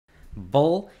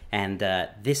Bull, and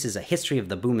this is a history of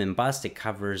the boom and bust. It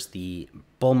covers the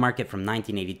bull market from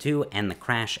 1982 and the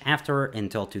crash after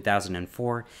until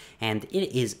 2004, and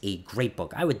it is a great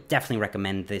book. I would definitely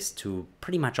recommend this to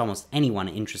pretty much almost anyone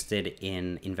interested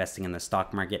in investing in the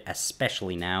stock market,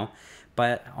 especially now,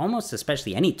 but almost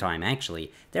especially anytime,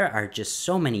 actually. There are just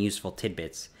so many useful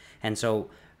tidbits. And so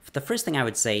the first thing I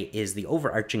would say is the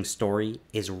overarching story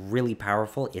is really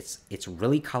powerful. It's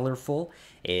really colorful.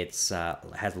 It's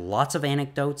has lots of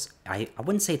anecdotes. I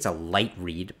wouldn't say it's a light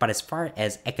read, but as far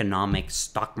as economic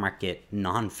stock market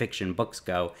nonfiction books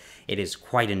go, it is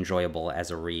quite enjoyable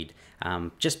as a read.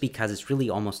 Just because it's really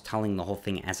almost telling the whole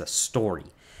thing as a story.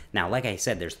 Now, like I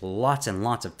said, there's lots and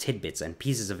lots of tidbits and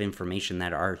pieces of information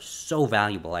that are so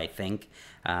valuable, I think,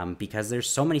 because there's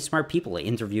so many smart people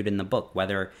interviewed in the book,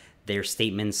 whether their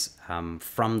statements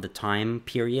from the time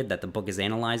period that the book is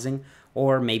analyzing,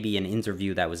 or maybe an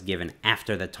interview that was given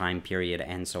after the time period,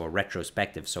 and so a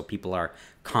retrospective, so people are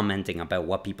commenting about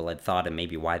what people had thought and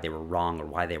maybe why they were wrong or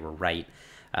why they were right.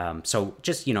 So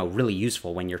just, really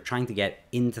useful when you're trying to get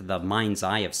into the mind's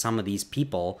eye of some of these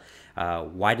people.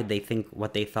 Why did they think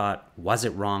what they thought? Was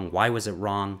it wrong? Why was it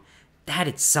wrong? That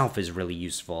itself is really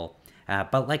useful.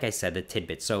 But like I said, the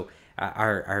tidbits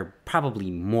are probably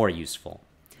more useful.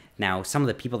 Now, some of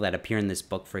the people that appear in this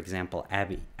book, for example,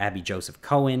 Abby Joseph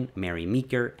Cohen, Mary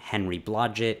Meeker, Henry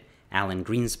Blodgett, Alan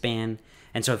Greenspan.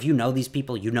 And so if you know these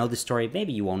people, you know the story,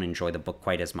 maybe you won't enjoy the book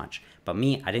quite as much. But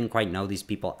me, I didn't quite know these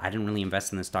people. I didn't really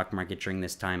invest in the stock market during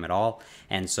this time at all.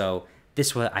 And so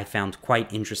this I found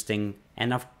quite interesting.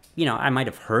 And I might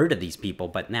have heard of these people,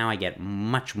 but now I get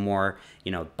much more,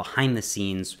 behind the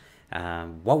scenes.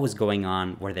 What was going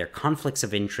on? Were there conflicts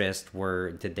of interest?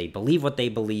 Did they believe what they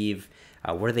believe?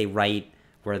 Were they right?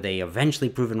 Were they eventually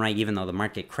proven right even though the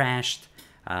market crashed?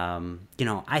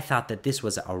 I thought that this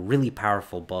was a really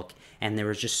powerful book, and there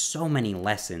was just so many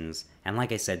lessons, and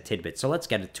like I said, tidbits. So let's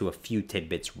get to a few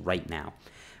tidbits right now.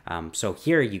 So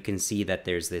here you can see that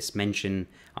there's this mention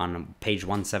on page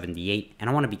 178, and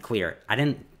I want to be clear, I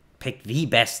didn't pick the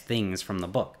best things from the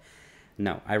book.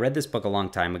 No, I read this book a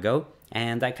long time ago,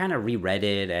 and I kind of reread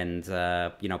it and,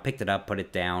 picked it up, put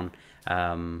it down.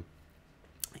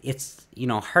 It's,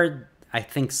 hard, I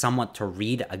think, somewhat to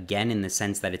read again in the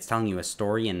sense that it's telling you a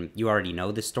story and you already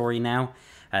know the story now,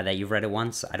 that you've read it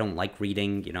once. I don't like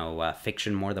reading,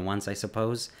 fiction more than once, I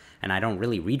suppose, and I don't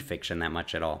really read fiction that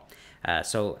much at all.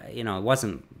 So, it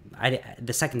wasn't,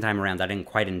 the second time around, I didn't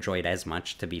quite enjoy it as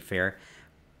much, to be fair.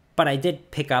 But I did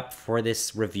pick up for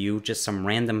this review just some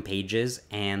random pages,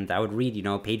 and I would read,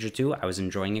 a page or two. I was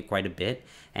enjoying it quite a bit,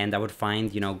 and I would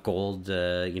find, gold,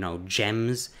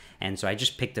 gems. And so I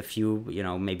just picked a few,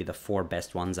 maybe the 4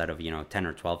 best ones out of, 10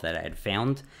 or 12 that I had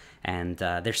found. And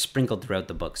they're sprinkled throughout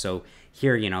the book. So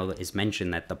here, is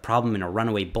mentioned that the problem in a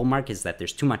runaway bull market is that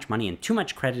there's too much money and too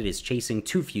much credit is chasing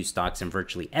too few stocks in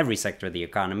virtually every sector of the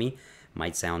economy.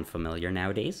 Might sound familiar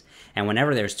nowadays. And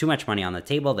whenever there's too much money on the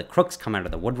table, the crooks come out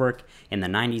of the woodwork. In the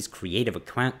 90s, creative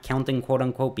accounting, quote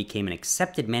unquote, became an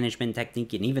accepted management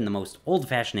technique in even the most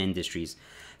old-fashioned industries.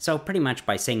 So pretty much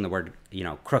by saying the word,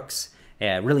 crooks,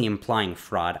 really implying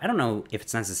fraud. I don't know if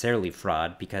it's necessarily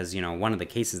fraud because, one of the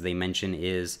cases they mention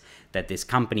is that this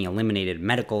company eliminated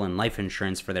medical and life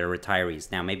insurance for their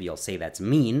retirees. Now, maybe you'll say that's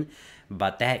mean,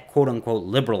 but that quote unquote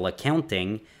liberal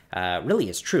accounting really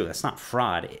is true. That's not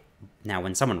fraud. Now,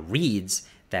 when someone reads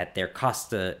that their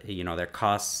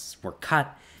costs were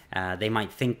cut, they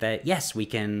might think that, yes, we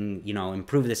can,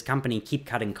 improve this company, keep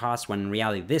cutting costs, when in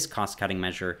reality, this cost-cutting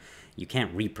measure, you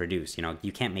can't reproduce,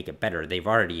 you can't make it better. They've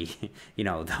already,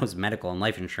 those medical and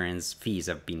life insurance fees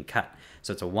have been cut.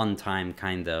 So it's a one-time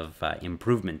kind of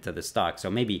improvement to the stock. So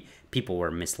maybe people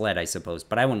were misled, I suppose,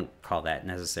 but I wouldn't call that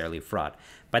necessarily fraud.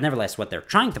 But nevertheless, what they're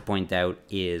trying to point out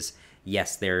is,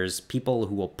 yes, there's people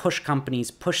who will push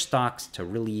companies, push stocks to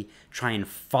really try and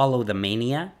follow the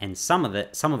mania, and some of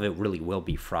it really will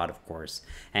be fraud, of course.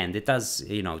 And it does,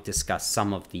 discuss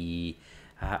some of the,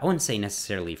 I wouldn't say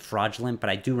necessarily fraudulent, but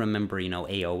I do remember,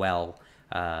 AOL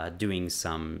doing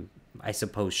some, I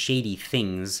suppose, shady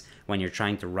things when you're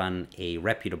trying to run a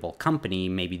reputable company,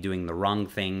 maybe doing the wrong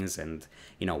things, and,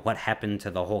 what happened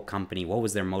to the whole company, what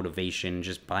was their motivation,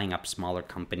 just buying up smaller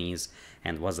companies,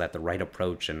 and was that the right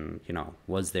approach, and,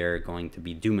 was there going to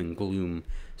be doom and gloom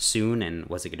soon, and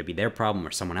was it going to be their problem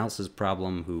or someone else's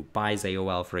problem who buys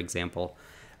AOL, for example?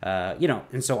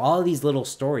 And so all of these little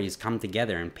stories come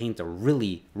together and paint a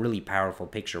really, really powerful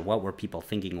picture. What were people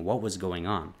thinking? What was going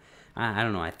on? I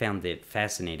don't know. I found it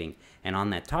fascinating. And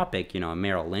on that topic,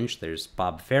 Merrill Lynch, there's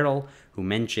Bob Farrell, who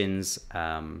mentions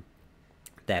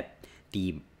that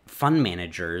the fund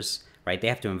managers right? They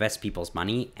have to invest people's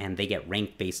money, and they get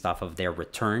ranked based off of their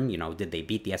return. Did they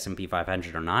beat the S&P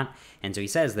 500 or not? And so he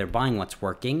says they're buying what's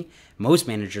working. Most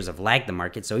managers have lagged the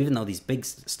market, so even though these big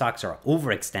stocks are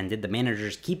overextended, the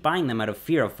managers keep buying them out of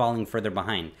fear of falling further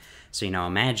behind. So,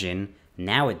 imagine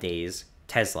nowadays,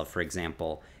 Tesla, for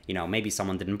example, maybe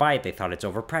someone didn't buy it, they thought it's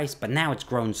overpriced, but now it's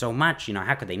grown so much,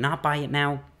 how could they not buy it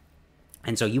now?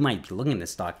 And so you might be looking at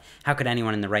this stock, how could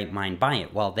anyone in the right mind buy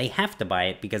it? Well, they have to buy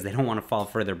it because they don't want to fall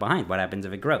further behind. What happens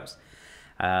if it grows?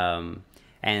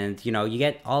 And, you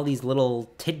get all these little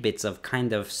tidbits of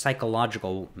kind of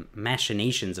psychological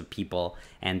machinations of people.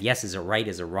 And yes, is it right?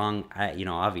 Is it wrong?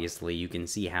 Obviously you can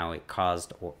see how it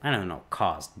caused, or I don't know,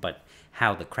 but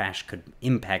how the crash could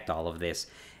impact all of this.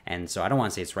 And so I don't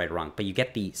want to say it's right or wrong, but you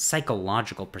get the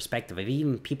psychological perspective of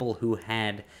even people who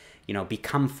had,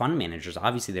 become fund managers.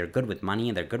 Obviously, they're good with money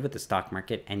and they're good with the stock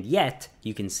market. And yet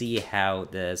you can see how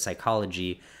the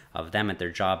psychology of them at their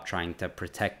job trying to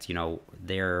protect,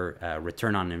 their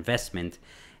return on investment.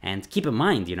 And keep in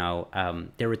mind,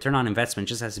 their return on investment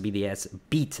just has to be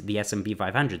beat the S&P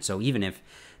 500. So even if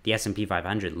the S&P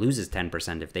 500 loses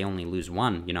 10%, if they only lose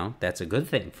 1, that's a good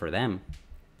thing for them.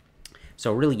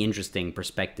 So really interesting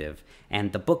perspective.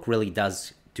 And the book really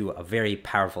does do a very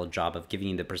powerful job of giving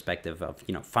you the perspective of,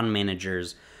 fund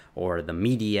managers or the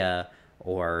media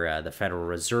or the Federal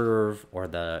Reserve or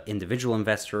the individual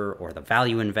investor or the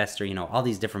value investor, all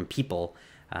these different people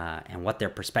and what their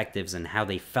perspectives and how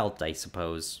they felt, I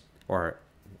suppose, or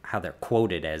how they're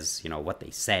quoted as, what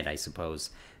they said, I suppose,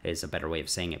 is a better way of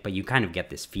saying it. But you kind of get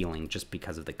this feeling just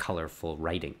because of the colorful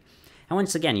writing. And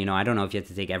once again, I don't know if you have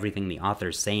to take everything the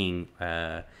author's saying,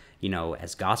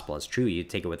 as gospel, as true. You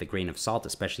take it with a grain of salt,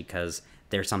 especially because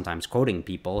they're sometimes quoting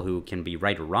people who can be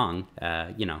right or wrong.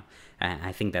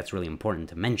 I think that's really important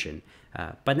to mention.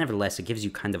 But nevertheless, it gives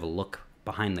you kind of a look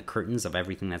behind the curtains of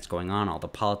everything that's going on, all the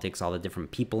politics, all the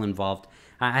different people involved.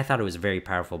 I thought it was a very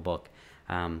powerful book.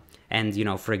 And,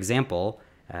 for example,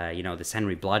 this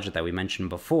Henry Blodgett that we mentioned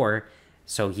before,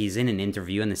 so he's in an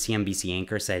interview and the CNBC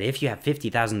anchor said, if you have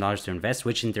 $50,000 to invest,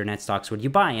 which internet stocks would you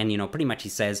buy? And, pretty much he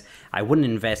says, I wouldn't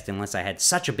invest unless I had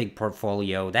such a big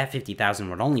portfolio. That 50,000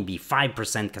 would only be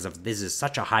 5% because of this is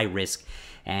such a high risk.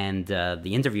 And the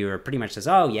interviewer pretty much says,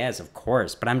 oh, yes, of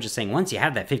course. But I'm just saying, once you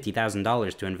have that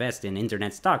 $50,000 to invest in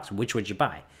internet stocks, which would you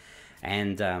buy?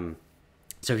 And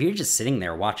so if you're just sitting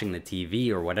there watching the TV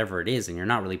or whatever it is and you're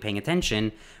not really paying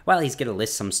attention, well, he's going to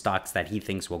list some stocks that he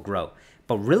thinks will grow.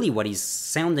 But really what he's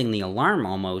sounding the alarm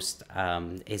almost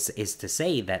is to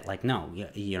say that, like, no,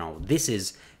 this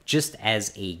is just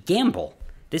as a gamble.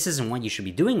 This isn't what you should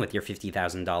be doing with your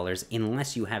 $50,000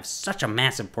 unless you have such a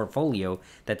massive portfolio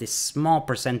that this small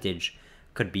percentage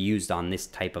could be used on this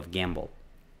type of gamble.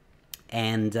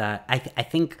 And I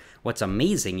think what's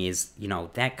amazing is,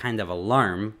 that kind of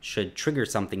alarm should trigger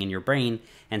something in your brain.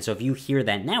 And so if you hear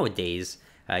that nowadays,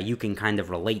 you can kind of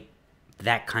relate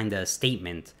that kind of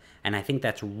statement. And I think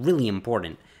that's really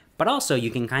important. But also you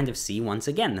can kind of see, once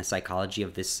again, the psychology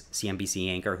of this CNBC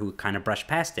anchor who kind of brushed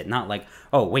past it. Not like,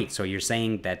 oh, wait, so you're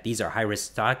saying that these are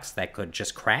high-risk stocks that could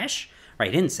just crash?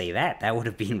 Right, he didn't say that. That would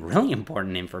have been really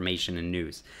important information and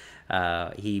news.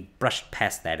 He brushed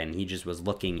past that and he just was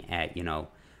looking at,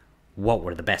 what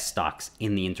were the best stocks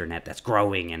in the internet that's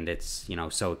growing and it's,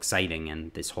 so exciting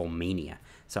and this whole mania.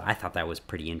 So I thought that was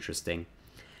pretty interesting.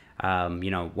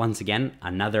 Once again,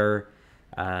 another...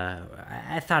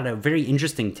 I thought a very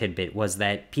interesting tidbit was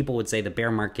that people would say the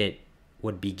bear market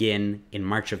would begin in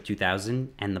March of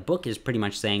 2000, and the book is pretty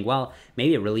much saying, well,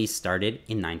 maybe it really started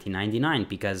in 1999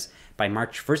 because by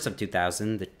March 1st of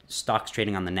 2000, the stocks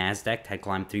trading on the NASDAQ had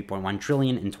climbed 3.1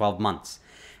 trillion in 12 months.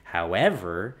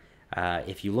 However,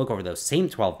 if you look over those same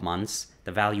 12 months,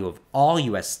 the value of all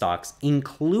U.S. stocks,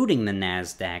 including the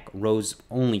NASDAQ, rose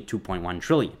only 2.1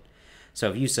 trillion. So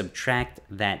if you subtract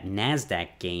that NASDAQ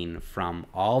gain from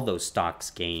all those stocks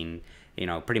gain,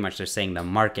 pretty much they're saying the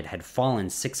market had fallen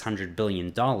 $600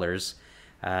 billion.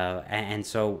 And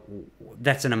so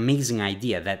that's an amazing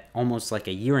idea that almost like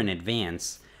a year in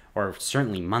advance, or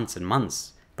certainly months and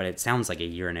months, but it sounds like a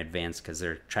year in advance because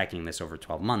they're tracking this over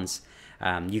 12 months,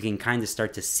 you can kind of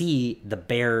start to see the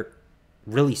bear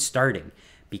really starting.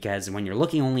 Because when you're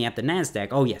looking only at the NASDAQ,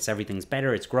 oh yes, everything's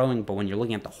better, it's growing, but when you're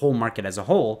looking at the whole market as a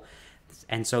whole,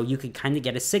 and so you could kind of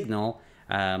get a signal,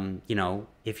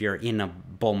 if you're in a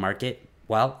bull market,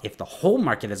 well, if the whole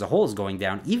market as a whole is going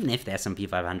down, even if the S&P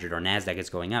 500 or NASDAQ is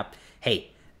going up,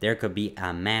 hey, there could be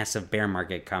a massive bear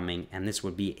market coming, and this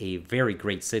would be a very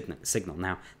great signal.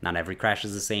 Now, not every crash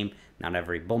is the same, not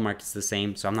every bull market is the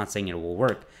same, so I'm not saying it will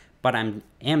work, but I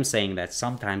am saying that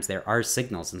sometimes there are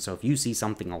signals, and so if you see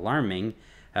something alarming,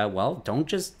 well, don't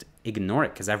just ignore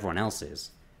it because everyone else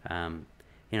is. And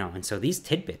so these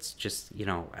tidbits just,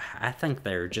 I think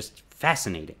they're just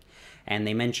fascinating. And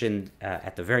they mentioned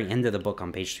at the very end of the book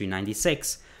on page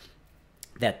 396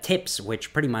 that TIPS,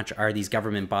 which pretty much are these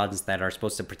government bonds that are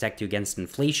supposed to protect you against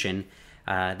inflation,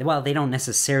 they don't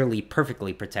necessarily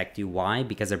perfectly protect you. Why?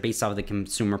 Because they're based off of the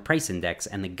consumer price index,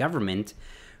 and the government,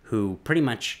 who pretty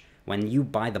much, when you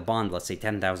buy the bond, let's say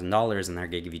 $10,000, and they're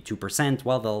going to give you 2%,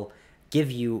 well, they'll give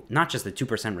you not just the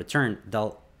 2% return,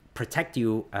 they'll protect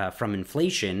you from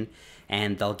inflation,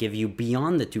 and they'll give you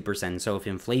beyond the 2%. So if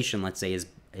inflation, let's say,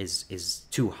 is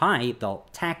too high, they'll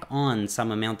tack on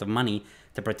some amount of money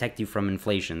to protect you from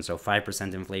inflation. So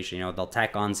 5% inflation, they'll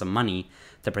tack on some money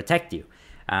to protect you.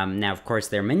 Now, of course,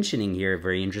 they're mentioning here a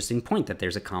very interesting point, that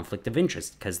there's a conflict of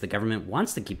interest, because the government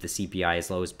wants to keep the CPI as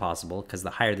low as possible, because the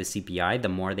higher the CPI, the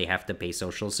more they have to pay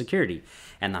Social Security.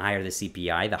 And the higher the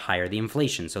CPI, the higher the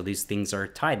inflation. So these things are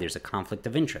tied. There's a conflict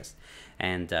of interest.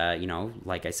 And,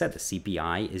 like I said, the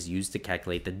CPI is used to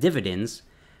calculate the dividends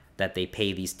that they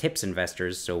pay these TIPS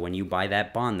investors. So when you buy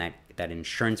that bond, that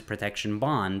insurance protection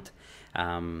bond,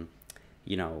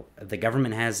 the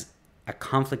government has a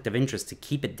conflict of interest to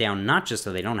keep it down, not just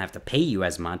so they don't have to pay you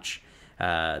as much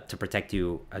to protect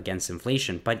you against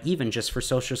inflation, but even just for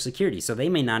Social Security. So they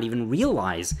may not even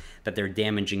realize that they're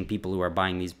damaging people who are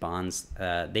buying these bonds.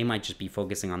 They might just be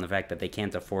focusing on the fact that they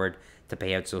can't afford to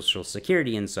pay out Social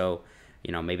Security, and so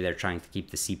maybe they're trying to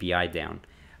keep the CPI down.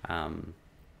 And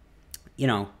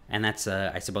that's,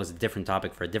 I suppose, a different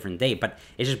topic for a different day, but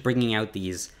it's just bringing out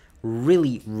these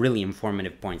really, really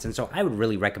informative points. And so I would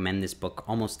really recommend this book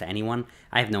almost to anyone.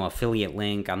 I have no affiliate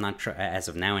link. I'm not, as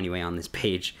of now anyway, on this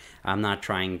page. I'm not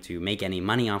trying to make any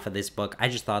money off of this book. I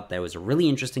just thought that was a really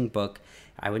interesting book.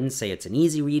 I wouldn't say it's an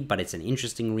easy read, but it's an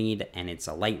interesting read, and it's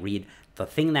a light read. The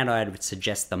thing that I would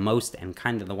suggest the most, and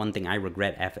kind of the one thing I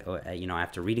regret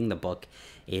after reading the book,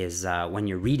 is when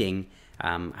you're reading,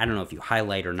 I don't know if you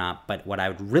highlight or not, but what I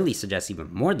would really suggest,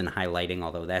 even more than highlighting,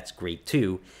 although that's great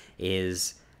too,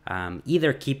 is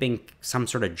either keeping some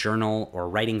sort of journal or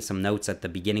writing some notes at the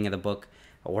beginning of the book,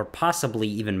 or possibly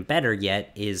even better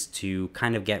yet is to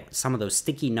kind of get some of those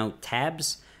sticky note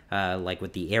tabs, like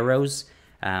with the arrows,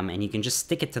 and you can just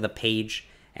stick it to the page.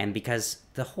 And because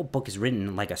the whole book is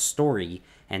written like a story,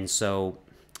 and so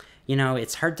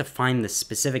it's hard to find the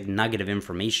specific nugget of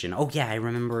information. Oh yeah, I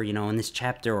remember, in this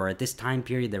chapter or at this time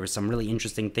period, there were some really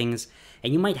interesting things.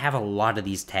 And you might have a lot of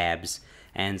these tabs,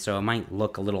 and so it might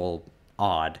look a little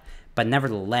odd. But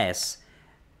nevertheless,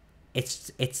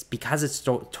 it's because it's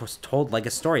told like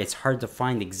a story, it's hard to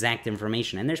find exact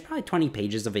information. And there's probably 20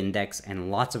 pages of index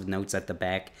and lots of notes at the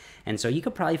back. And so you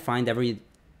could probably find every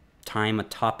time a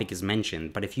topic is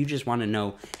mentioned. But if you just want to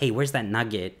know, hey, where's that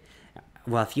nugget?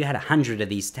 Well, if you had 100 of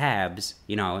these tabs,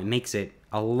 it makes it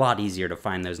a lot easier to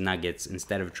find those nuggets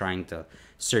instead of trying to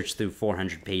search through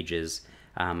 400 pages,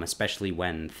 especially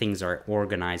when things are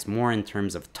organized more in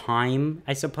terms of time,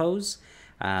 I suppose,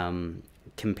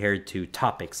 compared to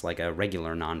topics like a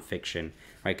regular nonfiction,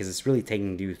 right? Because it's really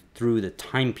taking you through the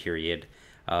time period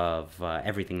of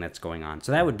everything that's going on.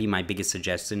 So that would be my biggest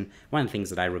suggestion, one of the things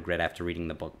that I regret after reading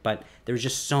the book. But there's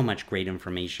just so much great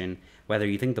information, whether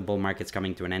you think the bull market's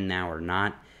coming to an end now or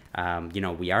not.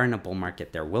 We are in a bull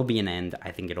market. There will be an end.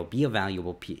 I think it'll be a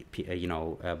valuable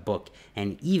book.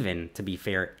 And even, to be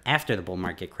fair, after the bull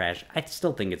market crash, I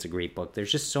still think it's a great book.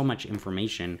 There's just so much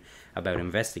information about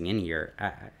investing in here.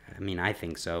 I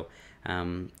think so.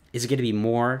 Is it going to be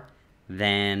more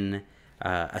than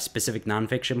a specific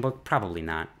nonfiction book? Probably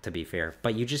not, to be fair.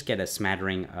 But you just get a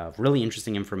smattering of really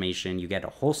interesting information. You get a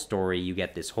whole story. You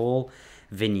get this whole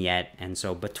vignette. And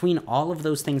so between all of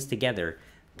those things together,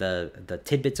 the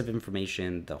tidbits of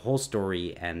information, the whole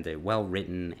story, and the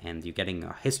well-written, and you're getting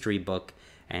a history book,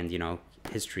 and,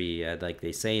 history, like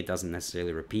they say, it doesn't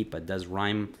necessarily repeat, but does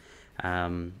rhyme.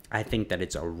 I think that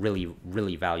it's a really,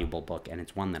 really valuable book, and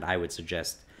it's one that I would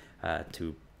suggest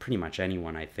to pretty much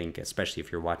anyone, I think, especially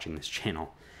if you're watching this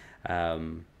channel.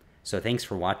 So thanks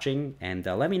for watching, and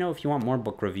let me know if you want more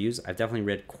book reviews. I've definitely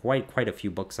read quite a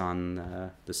few books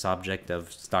on the subject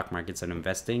of stock markets and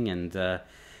investing, and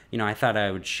I thought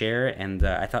I would share, and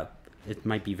I thought it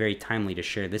might be very timely to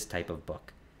share this type of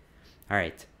book. All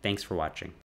right, thanks for watching.